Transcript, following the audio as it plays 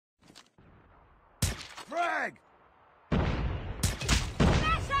Frag!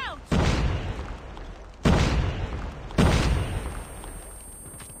 Flash out!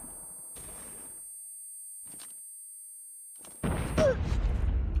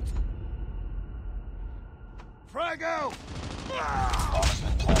 Frag out! Bomb has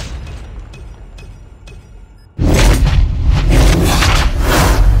been planted.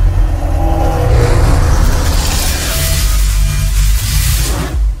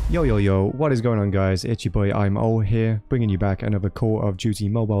 Yo, what is going on, guys? It's your boy I'm O here, bringing you back another Call of Duty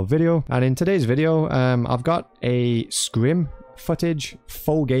mobile video. And in today's video, I've got a scrim footage,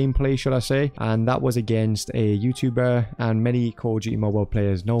 full gameplay should I say, and that was against a YouTuber, and many Call of Duty mobile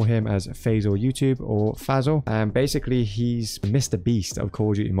players know him as Fazo YouTube or Fazo. And basically he's Mr. Beast of Call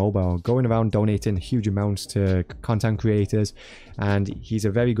of Duty mobile, going around donating huge amounts to content creators, and he's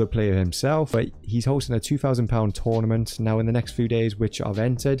a very good player himself. But he's hosting a £2,000 tournament now in the next few days, which I've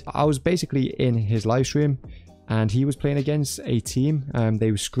entered. I was basically in his live stream and he was playing against a team,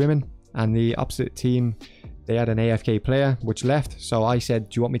 they were scrimming, and the opposite team, they had an AFK player which left. So I said,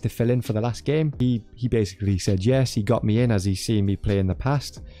 do you want me to fill in for the last game? He basically said yes. He got me in as he's seen me play in the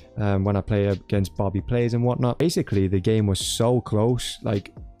past, when I play against Bobby plays and whatnot. Basically the game was so close,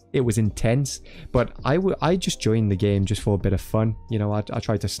 like it was intense, but I just joined the game just for a bit of fun. You know, I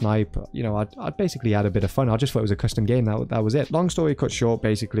tried to snipe, you know, I basically had a bit of fun. I just thought it was a custom game. That was it. Long story cut short,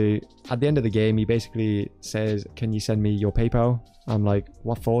 basically at the end of the game he basically says, can you send me your PayPal? I'm like,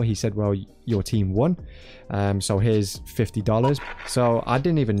 what for? He said, well, your team won, so here's $50. So I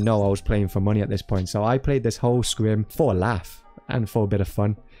didn't even know I was playing for money at this point. So I played this whole scrim for a laugh and for a bit of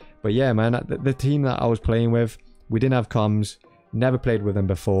fun. But yeah, man, the team that I was playing with, we didn't have comms, never played with them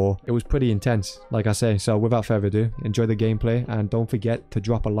before. It was pretty intense, like I say. So without further ado, enjoy the gameplay and don't forget to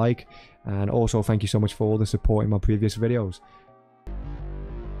drop a like, and also thank you so much for all the support in my previous videos.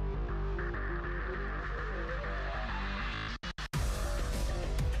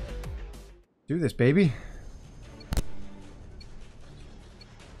 Do this, baby.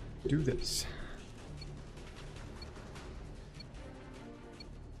 Do this.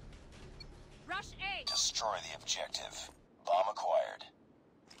 Rush A! Destroy the objective. Bomb acquired.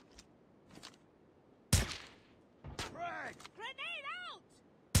 Frag! Grenade out!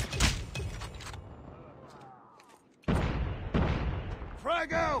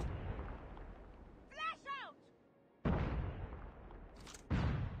 Frag out! Flash out!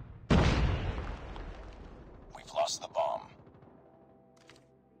 We've lost the bomb.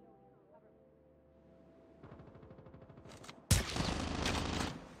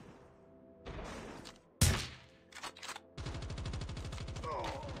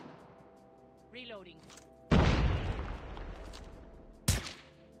 Reloading.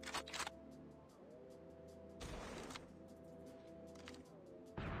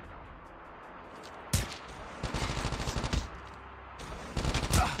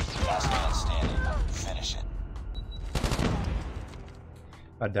 Last man standing. Finish it.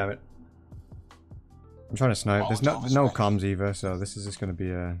 God damn it. I'm trying to snipe. There's no comms either, so this is just going to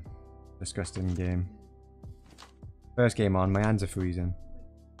be a disgusting game. First game on, my hands are freezing.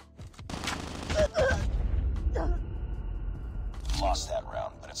 Lost that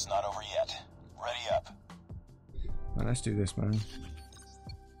round, but it's not over yet. Ready up. Right, let's do this, man.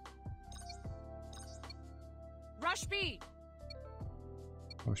 Rush B!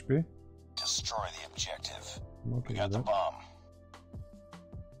 Rush B. Destroy the objective. I'm okay We got with the that. bomb.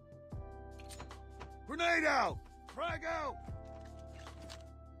 Grenade out! Frag out!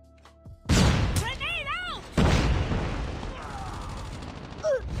 Grenade out!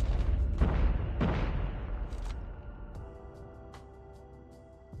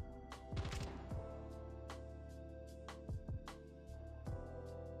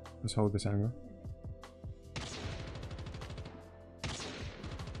 Let's hold this angle.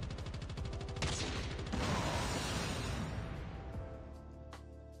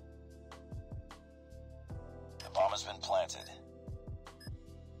 The bomb has been planted.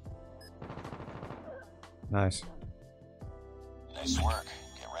 Nice. Nice work.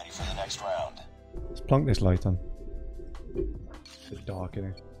 Get ready for the next round. Let's plonk this light on. It's a bit dark in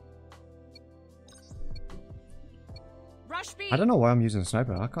it. Rush B! I don't know why I'm using a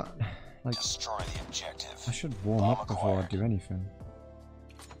sniper. I can't. Like, Destroy the objective. I should warm Bomb up before I acquired. do anything.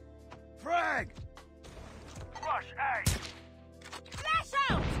 Frag! Rush A! Flash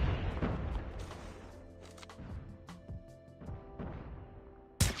out!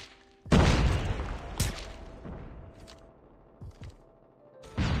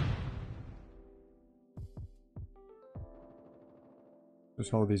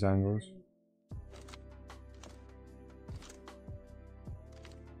 Just hold these angles.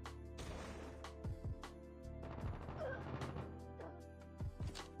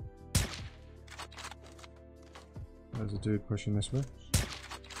 There's a dude pushing this way.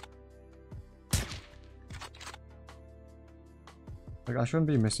 Like, I shouldn't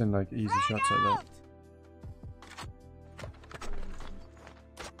be missing like easy shots like that.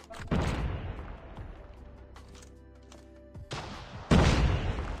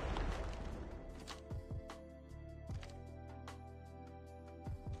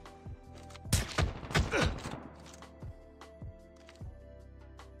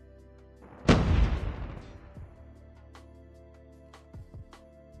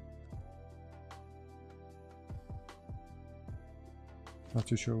 Not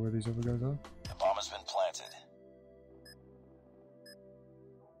too sure where these other guys are. The bomb has been planted.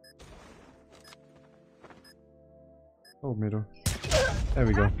 Oh, middle. There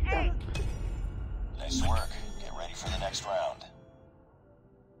we go. Nice work. Get ready for the next round.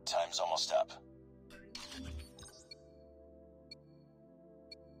 Time's almost up.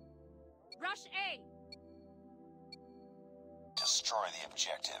 Rush A. Destroy the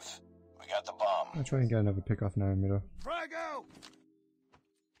objective. We got the bomb. I'll try and get another pick off now in middle. Frag out!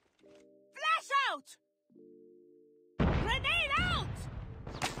 Flash out! Grenade out!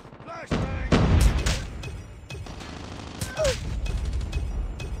 Flashbang!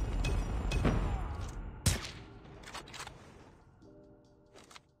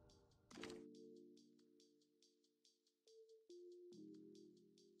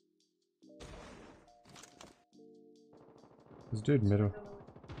 There's a dude in middle.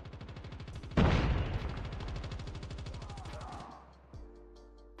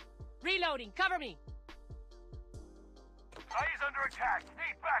 Reloading, cover me! A's under attack.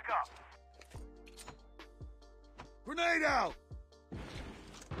 Need backup. Grenade out!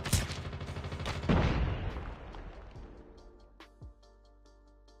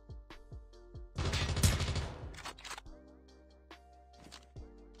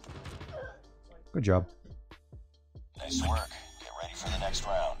 Good job. Nice work. Get ready for the next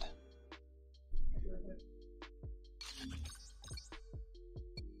round.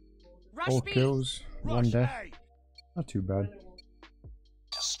 Rush 4 B! kills, 1 Rush death. A! Not too bad.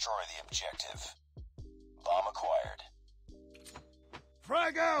 Destroy the objective. Bomb acquired.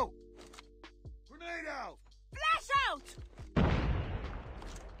 Frag out! Grenade out! Flash out!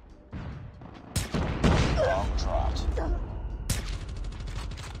 Bomb dropped.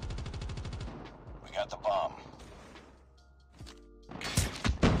 We got the bomb.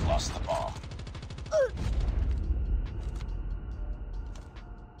 We've lost the bomb.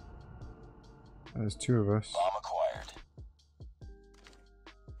 There's 2 of us. Bomb acquired.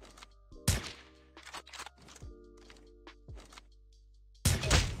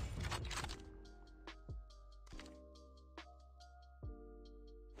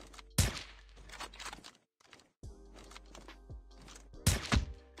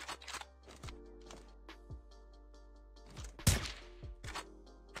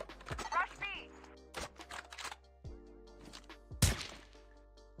 Rush B!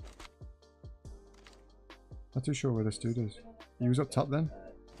 Not too sure where this dude is. He was up top then?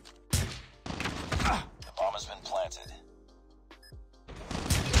 The bomb has been planted.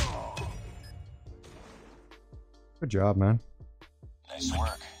 Good job, man. Nice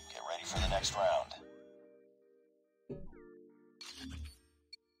work. Get ready for the next round.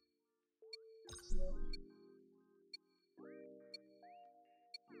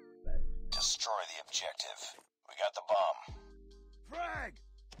 Destroy the objective. We got the bomb. Frag!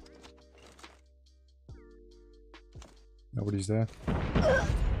 Nobody's there. Bomb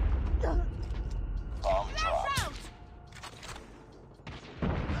Flash dropped. out!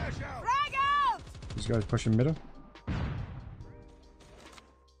 Flash out! Frag out! These guys pushing middle.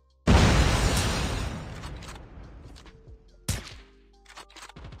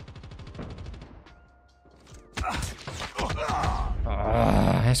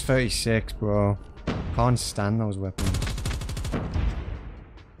 Ah, S36, bro. Can't stand those weapons.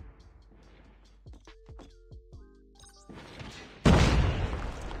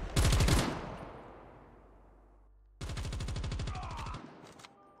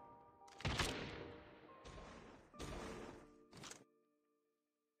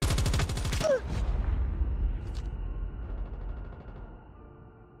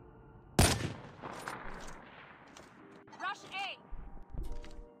 Rush A!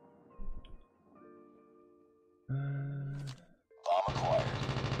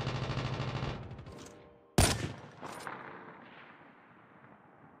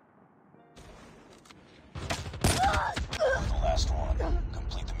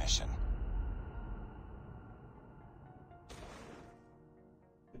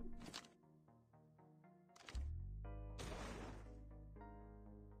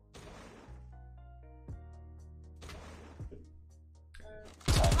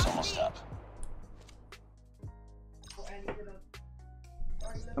 almost up.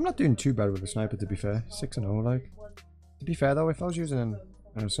 I'm not doing too bad with the sniper, to be fair. 6-0, like. To be fair, though, if I was using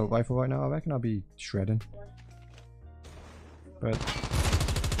an assault rifle right now, I reckon I'd be shredding. But,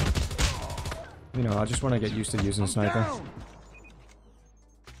 you know, I just want to get used to using a sniper.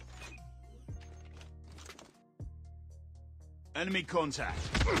 Enemy contact.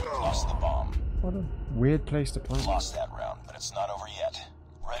 Lost the bomb. What a weird place to plant. Lost that round, but it's not over yet.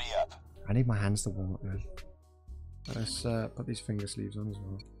 Ready up. I need my hands to warm up, man. Let's put these finger sleeves on as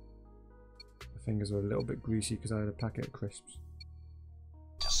well. The fingers are a little bit greasy because I had a packet of crisps.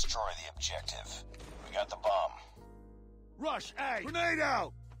 Destroy the objective. We got the bomb. Rush A. Grenade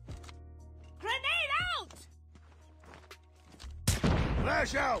out. Grenade out!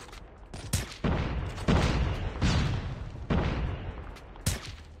 Flash out.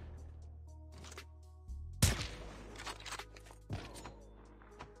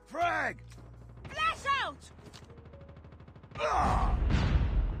 Frag. Flash out! Ah!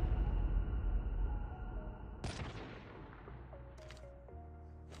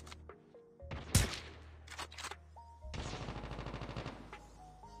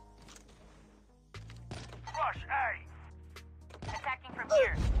 Rush A. Attacking from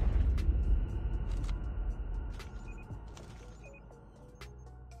here.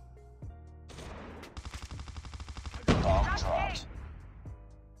 Bomb dropped.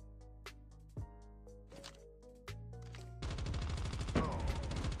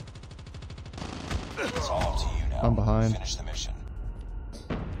 It's all up to you now. I'm behind. Finish the mission.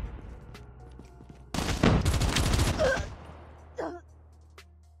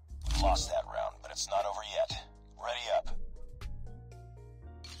 Lost that round, but it's not over yet. Ready up.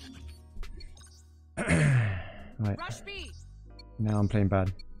 Right, Rush B. now I'm playing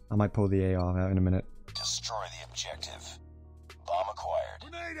bad. I might pull the AR out in a minute. Destroy the objective. Bomb acquired.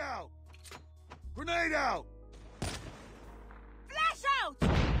 Grenade out. Grenade out. Flash out!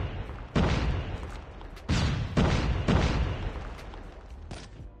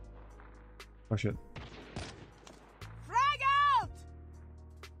 Oh shit. Frag out!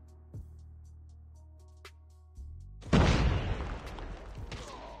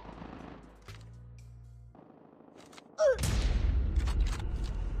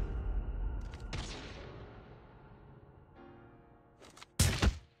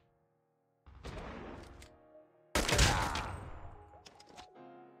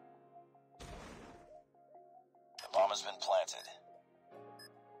 The bomb has been planted.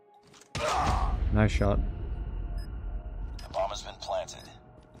 Nice shot. The bomb has been planted.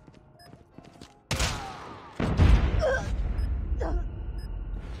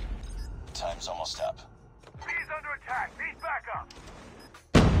 Time's almost up. He's under attack. He's back up.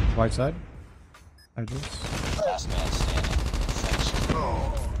 Right side. I just. Last man standing. Finish it.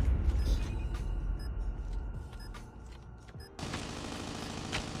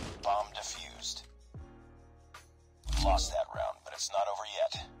 Bomb defused. Lost that round, but it's not over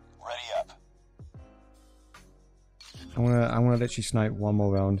yet. Ready up. I wanna let you snipe one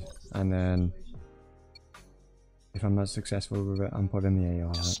more round, and then if I'm not successful with it, I'm putting the AR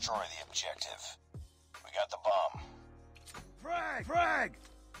on it. Destroy the objective. We got the bomb. Frag. Frag.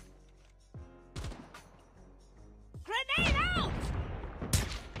 Grenade out!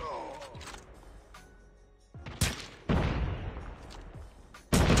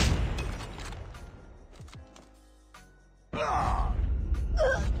 Ah!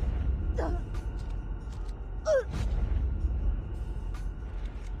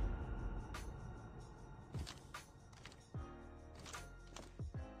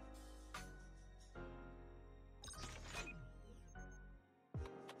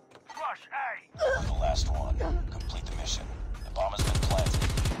 Rush A. The last one. Complete the mission. The bomb has been planted.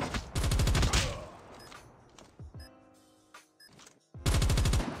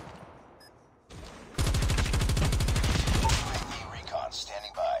 UAV recon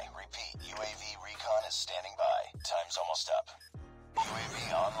standing by. Repeat, UAV recon is standing by. Time's almost up.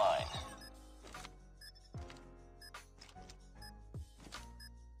 UAV online.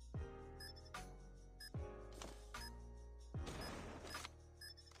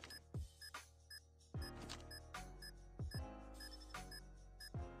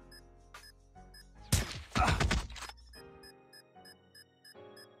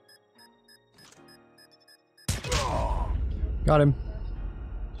 Got him.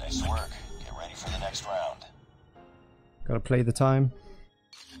 Nice work. Get ready for the next round. Gotta play the time.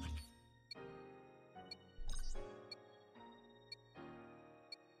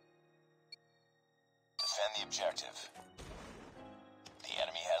 Defend the objective. The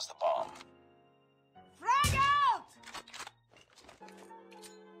enemy has the bomb. Frag out!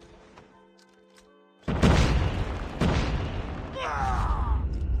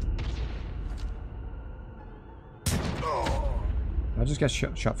 I just get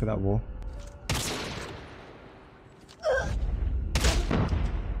shot through that wall.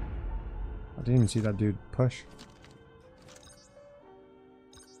 I didn't even see that dude push.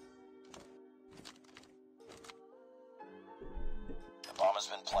 The bomb has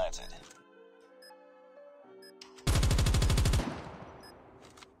been planted.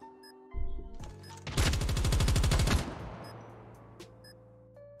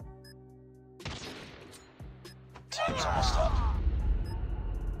 Time's almost up.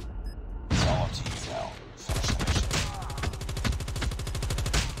 It's all up to you now. Finish the mission.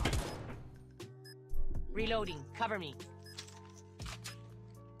 Reloading. Cover me.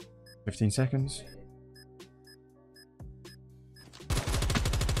 15 seconds.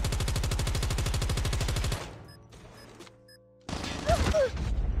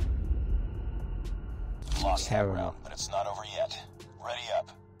 Lost that Terrible. round, but it's not over yet. Ready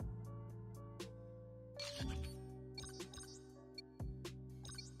up.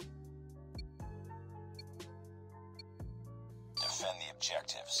 Defend the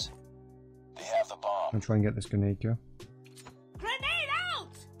objectives. They have the bomb. I'm trying to get this grenade go. Grenade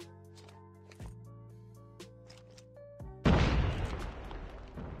out!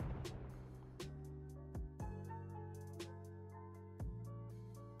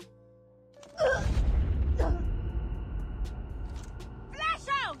 Flash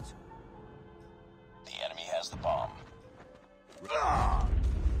out! The enemy has the bomb.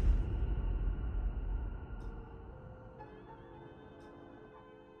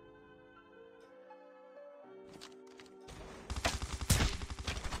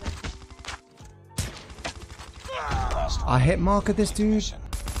 I hit marker this dude.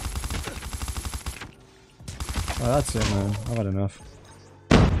 Oh, that's it, man. I've had enough.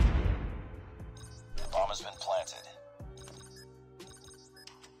 The bomb has been planted.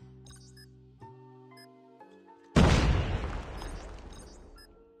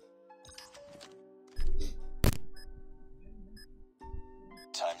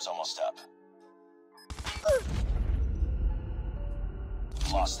 Time's almost up.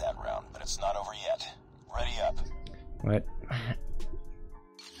 Lost that round, but it's not over yet. Ready up. Right.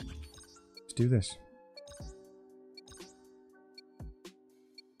 Let's do this.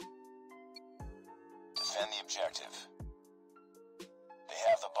 Defend the objective. They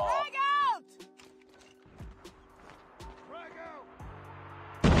have the bomb. Frag out! Frag out!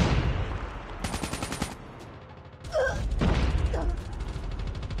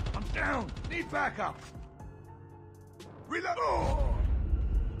 I'm down! Need backup! Reload! Oh.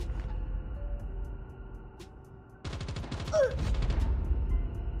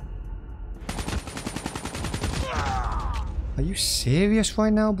 Are you serious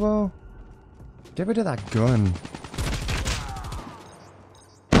right now, bro? Get rid of that gun.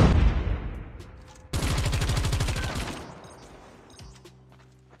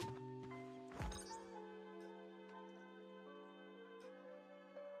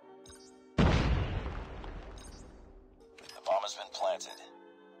 The bomb has been planted.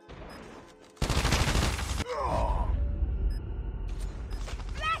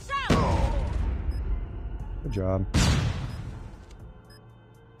 Flash out! Good job.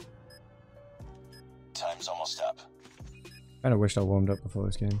 Time's almost up. Kinda wished I warmed up before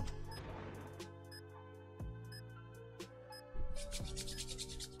this game.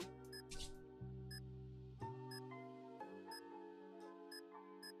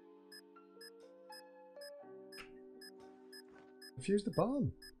 Defuse the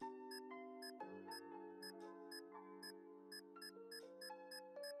bomb.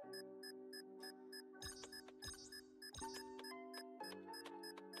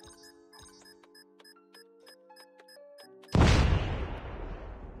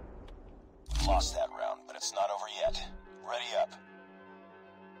 Lost that round, but it's not over yet. Ready up.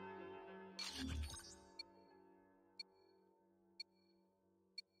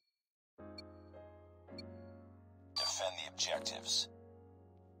 Defend the objectives.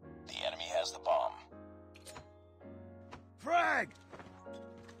 The enemy has the bomb. Frag!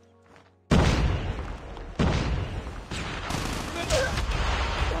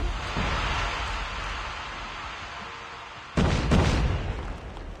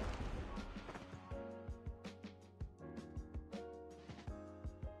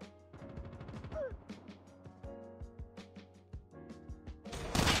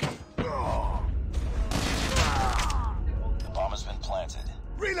 The bomb has been planted.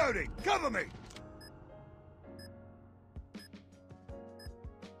 Reloading! Cover me!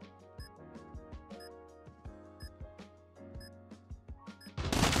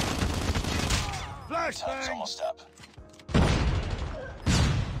 Time's Flashbang! almost up.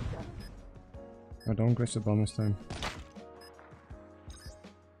 I don't glitch the bomb this time.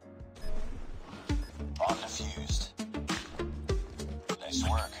 Bomb defused. Nice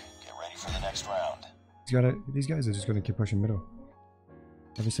work. Get ready for the next round. These guys are just gonna keep pushing middle.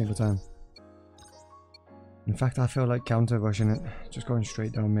 Every single time. In fact, I feel like counter rushing it. Just going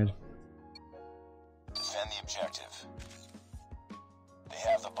straight down mid. Defend the objective. They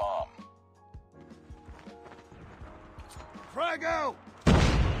have the bomb. Frag out!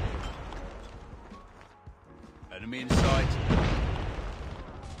 Enemy in sight.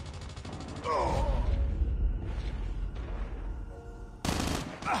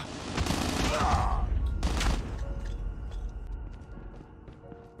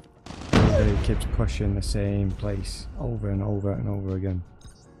 Everybody keeps pushing the same place over and over and over again.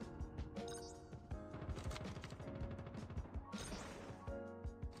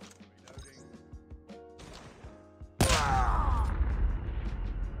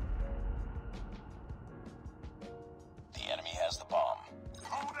 The enemy has the bomb.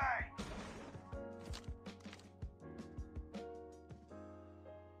 Hold A!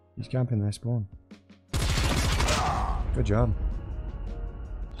 He's camping their spawn. Good job.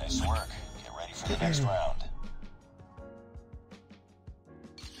 Nice work. Get ready for the next round.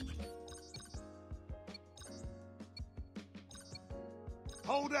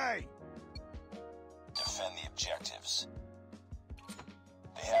 Hold A! Defend the objectives.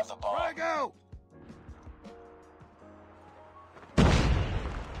 They have the bomb. Frag out!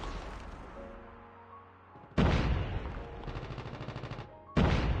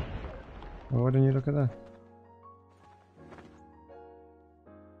 Well, why don't you look at that?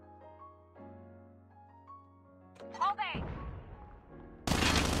 Hold A.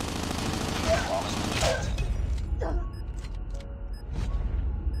 Bomb has been planted.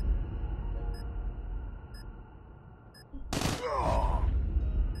 It's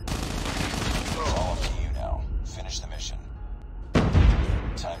all up to you now. Finish the mission.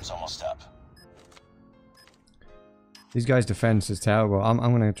 Time's almost up. These guys' defense is terrible. I'm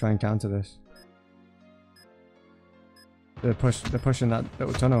gonna try and counter this. They're pushing that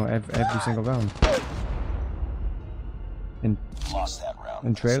little tunnel every single round. In Lost that round.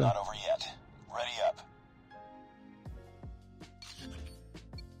 And trailer. It's not over yet. Ready up.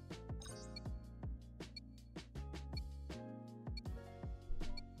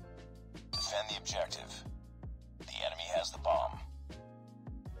 Defend the objective. The enemy has the bomb.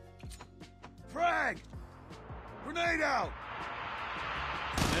 Frag! Grenade out!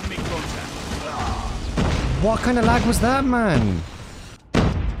 Enemy contact. what kind of lag was that, man?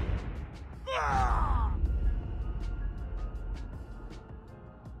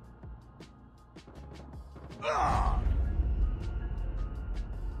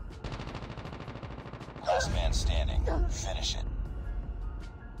 Last man standing. Finish it.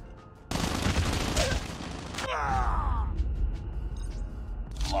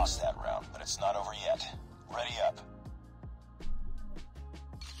 Lost that round, but it's not over yet. Ready up.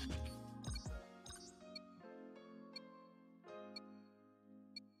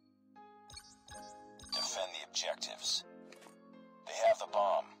 Defend the objectives. They have the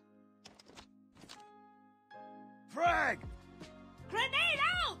bomb. Frag! Grenade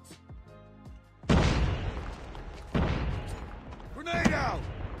out! Grenade out!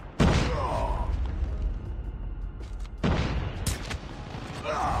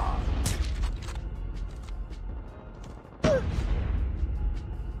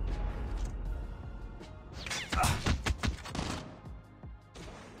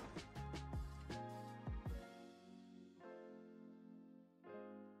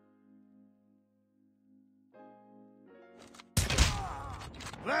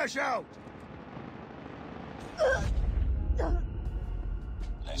 Flash out!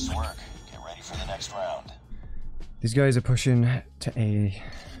 Nice work. Get ready for the next round. These guys are pushing to A.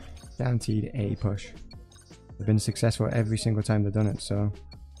 Guaranteed A push. They've been successful every single time they've done it, so...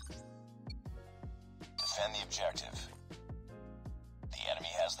 Defend the objective. The enemy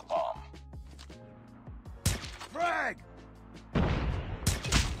has the bomb. Frag!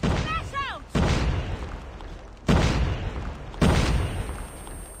 Flash out!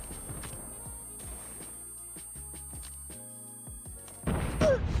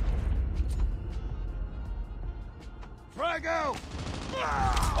 Frag out!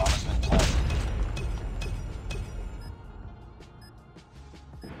 Bomb has been planted.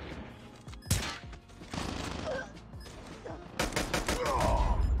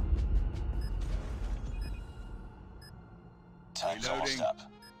 Time's almost Reloading.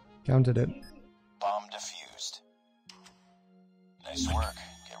 up. Counted it. Bomb defused. Nice work.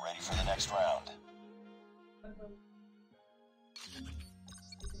 Get ready for the next round.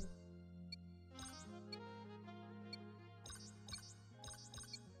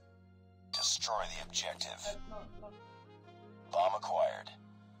 destroy the objective. Bomb acquired.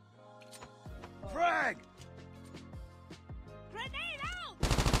 Frag! Grenade out!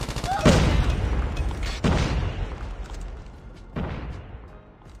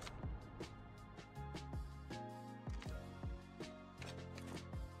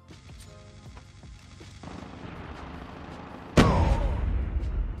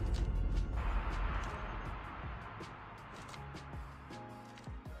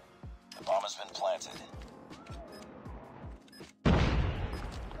 The bomb has been planted.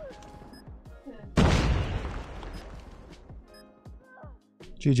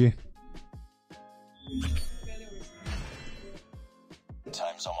 GG.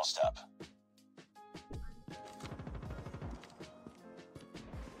 Time's almost up.